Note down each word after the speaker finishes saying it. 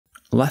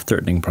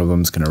Life-threatening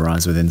problems can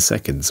arise within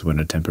seconds when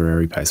a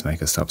temporary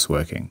pacemaker stops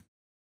working.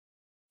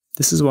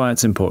 This is why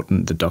it's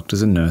important that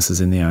doctors and nurses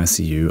in the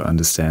ICU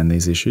understand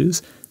these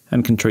issues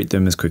and can treat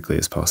them as quickly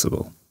as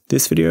possible.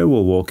 This video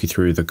will walk you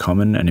through the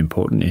common and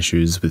important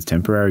issues with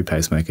temporary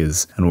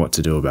pacemakers and what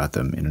to do about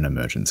them in an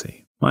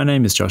emergency. My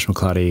name is Josh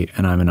McCluddy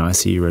and I'm an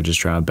ICU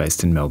registrar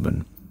based in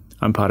Melbourne.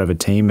 I'm part of a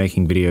team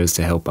making videos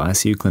to help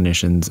ICU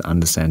clinicians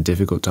understand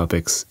difficult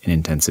topics in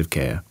intensive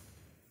care.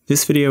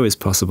 This video is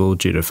possible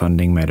due to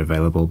funding made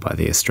available by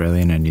the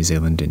Australian and New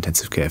Zealand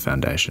Intensive Care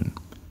Foundation.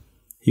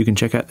 You can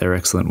check out their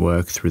excellent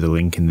work through the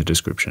link in the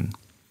description.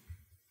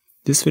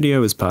 This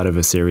video is part of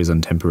a series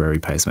on temporary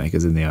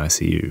pacemakers in the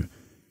ICU.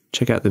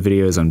 Check out the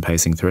videos on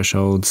pacing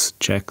thresholds,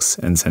 checks,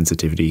 and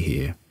sensitivity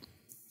here.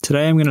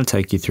 Today I'm going to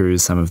take you through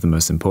some of the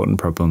most important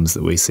problems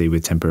that we see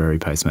with temporary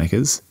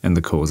pacemakers and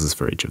the causes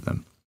for each of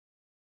them.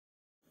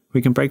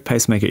 We can break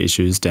pacemaker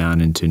issues down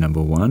into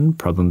number 1,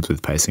 problems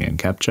with pacing and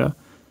capture,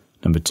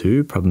 number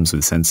 2, problems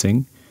with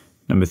sensing,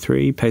 number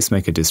 3,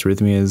 pacemaker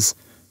dysrhythmias,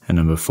 and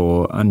number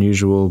 4,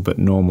 unusual but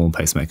normal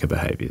pacemaker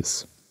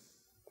behaviours.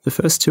 The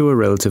first two are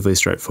relatively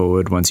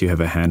straightforward once you have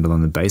a handle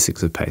on the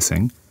basics of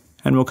pacing,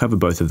 and we'll cover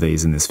both of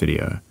these in this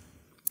video.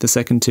 The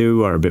second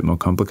two are a bit more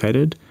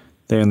complicated.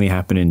 They only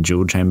happen in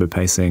dual chamber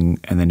pacing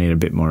and they need a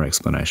bit more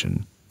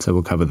explanation, so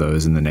we'll cover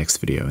those in the next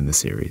video in the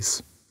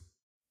series.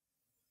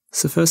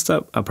 So first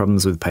up are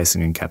problems with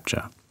pacing and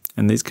capture,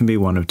 and these can be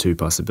one of two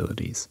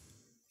possibilities.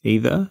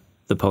 Either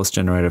the pulse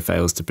generator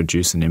fails to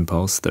produce an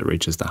impulse that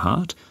reaches the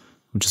heart,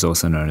 which is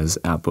also known as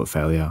output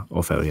failure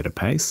or failure to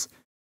pace,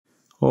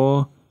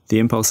 or the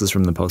impulses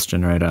from the pulse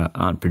generator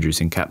aren't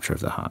producing capture of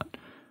the heart,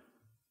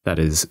 that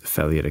is,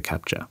 failure to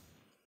capture.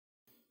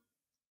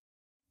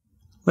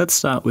 Let's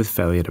start with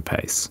failure to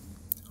pace.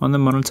 On the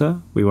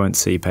monitor, we won't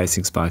see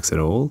pacing spikes at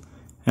all,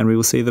 and we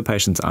will see the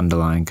patient's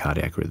underlying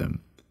cardiac rhythm.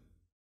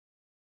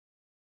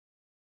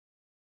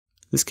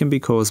 This can be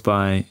caused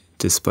by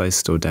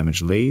displaced or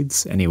damaged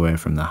leads anywhere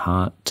from the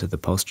heart to the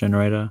pulse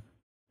generator,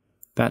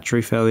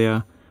 battery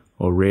failure,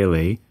 or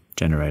rarely,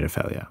 generator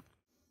failure.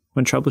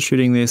 When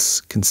troubleshooting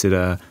this,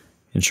 consider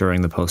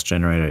ensuring the pulse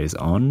generator is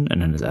on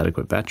and has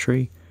adequate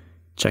battery,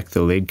 check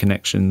the lead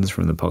connections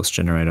from the pulse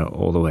generator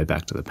all the way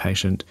back to the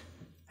patient,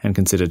 and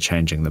consider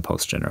changing the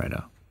pulse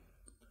generator.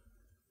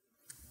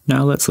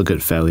 Now let's look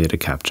at failure to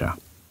capture.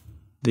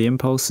 The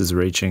impulse is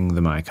reaching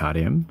the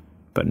myocardium,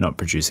 but not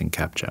producing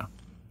capture.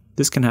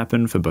 This can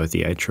happen for both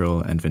the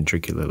atrial and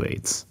ventricular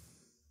leads.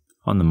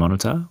 On the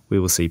monitor, we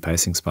will see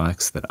pacing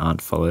spikes that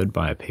aren't followed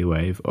by a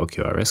P-wave or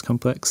QRS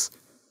complex,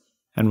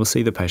 and we'll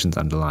see the patient's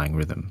underlying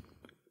rhythm.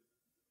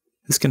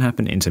 This can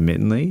happen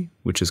intermittently,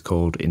 which is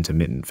called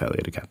intermittent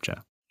failure to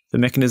capture. The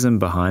mechanism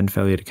behind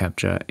failure to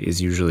capture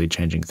is usually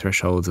changing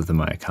thresholds of the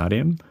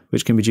myocardium,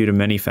 which can be due to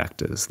many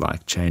factors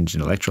like change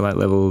in electrolyte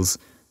levels,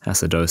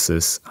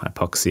 acidosis,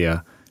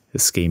 hypoxia,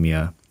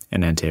 ischemia,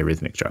 and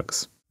antiarrhythmic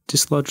drugs.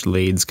 Dislodged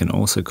leads can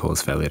also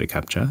cause failure to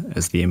capture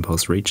as the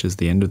impulse reaches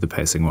the end of the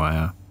pacing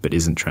wire but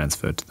isn't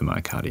transferred to the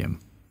myocardium.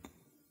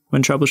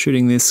 When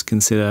troubleshooting this,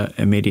 consider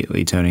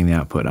immediately turning the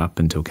output up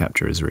until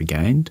capture is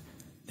regained,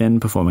 then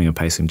performing a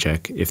pacing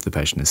check if the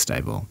patient is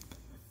stable.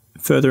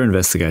 Further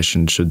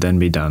investigation should then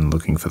be done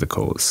looking for the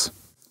cause.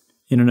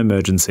 In an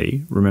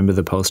emergency, remember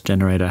the pulse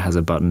generator has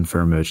a button for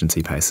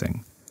emergency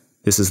pacing.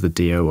 This is the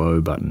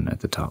DOO button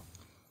at the top.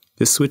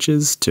 This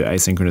switches to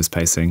asynchronous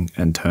pacing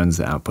and turns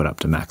the output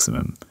up to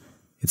maximum.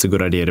 It's a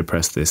good idea to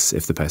press this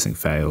if the pacing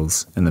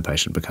fails and the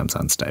patient becomes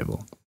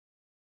unstable.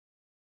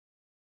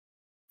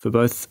 For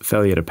both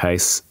failure to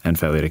pace and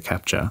failure to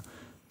capture,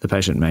 the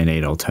patient may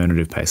need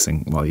alternative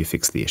pacing while you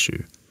fix the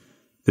issue.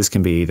 This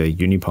can be either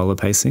unipolar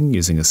pacing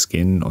using a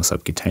skin or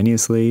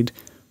subcutaneous lead,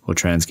 or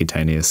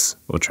transcutaneous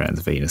or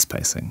transvenous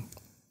pacing.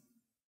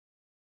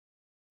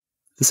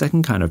 The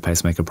second kind of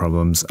pacemaker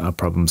problems are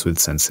problems with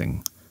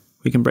sensing.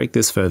 We can break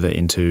this further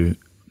into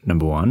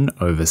number 1,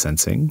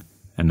 oversensing,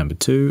 and number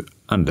 2,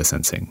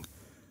 undersensing.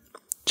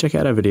 Check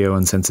out our video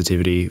on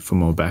sensitivity for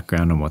more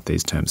background on what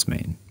these terms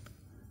mean.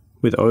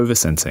 With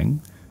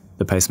oversensing,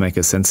 the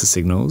pacemaker senses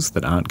signals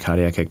that aren't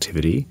cardiac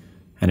activity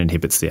and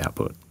inhibits the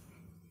output.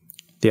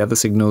 The other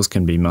signals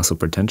can be muscle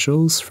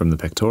potentials from the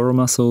pectoral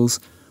muscles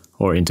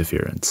or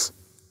interference.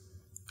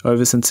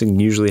 Oversensing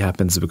usually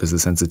happens because the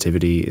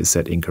sensitivity is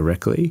set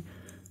incorrectly,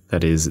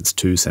 that is, it's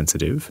too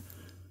sensitive.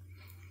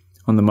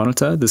 On the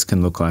monitor, this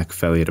can look like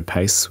failure to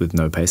pace with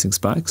no pacing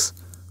spikes,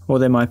 or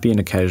there might be an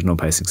occasional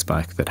pacing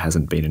spike that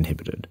hasn't been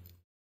inhibited.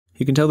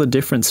 You can tell the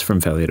difference from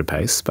failure to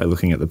pace by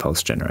looking at the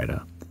pulse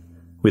generator.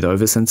 With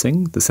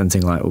oversensing, the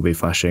sensing light will be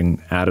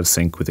flashing out of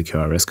sync with the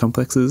QRS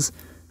complexes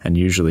and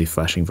usually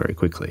flashing very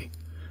quickly.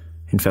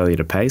 In failure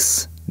to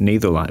pace,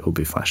 neither light will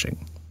be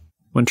flashing.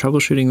 When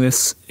troubleshooting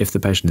this, if the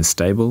patient is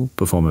stable,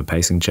 perform a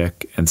pacing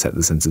check and set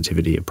the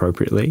sensitivity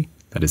appropriately,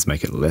 that is,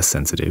 make it less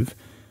sensitive.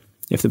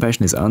 If the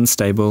patient is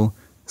unstable,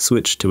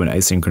 switch to an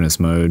asynchronous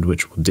mode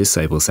which will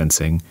disable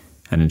sensing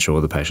and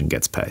ensure the patient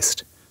gets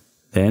paced.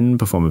 Then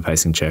perform a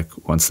pacing check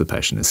once the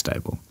patient is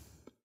stable.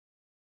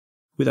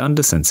 With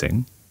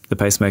undersensing, the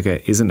pacemaker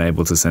isn't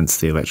able to sense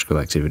the electrical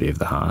activity of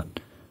the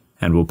heart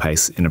and will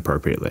pace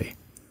inappropriately.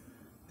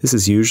 This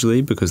is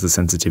usually because the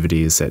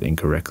sensitivity is set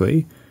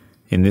incorrectly.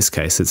 In this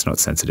case, it's not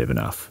sensitive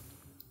enough.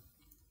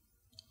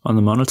 On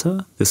the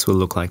monitor, this will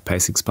look like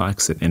pacing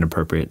spikes at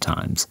inappropriate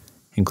times,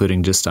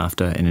 including just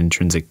after an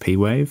intrinsic P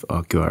wave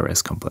or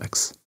QRS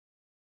complex.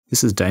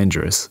 This is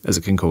dangerous as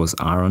it can cause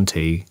R on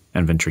T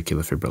and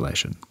ventricular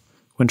fibrillation.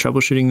 When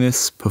troubleshooting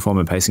this, perform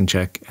a pacing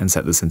check and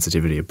set the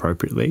sensitivity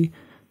appropriately,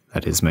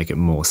 that is, make it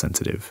more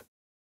sensitive.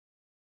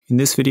 In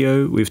this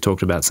video, we've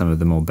talked about some of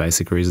the more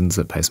basic reasons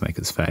that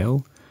pacemakers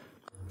fail.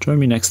 Join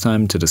me next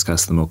time to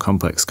discuss the more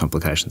complex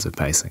complications of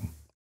pacing.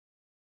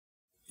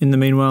 In the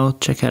meanwhile,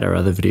 check out our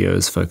other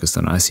videos focused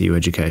on ICU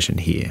education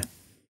here.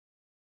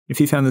 If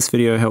you found this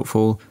video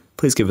helpful,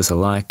 please give us a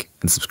like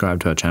and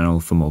subscribe to our channel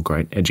for more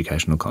great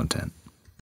educational content.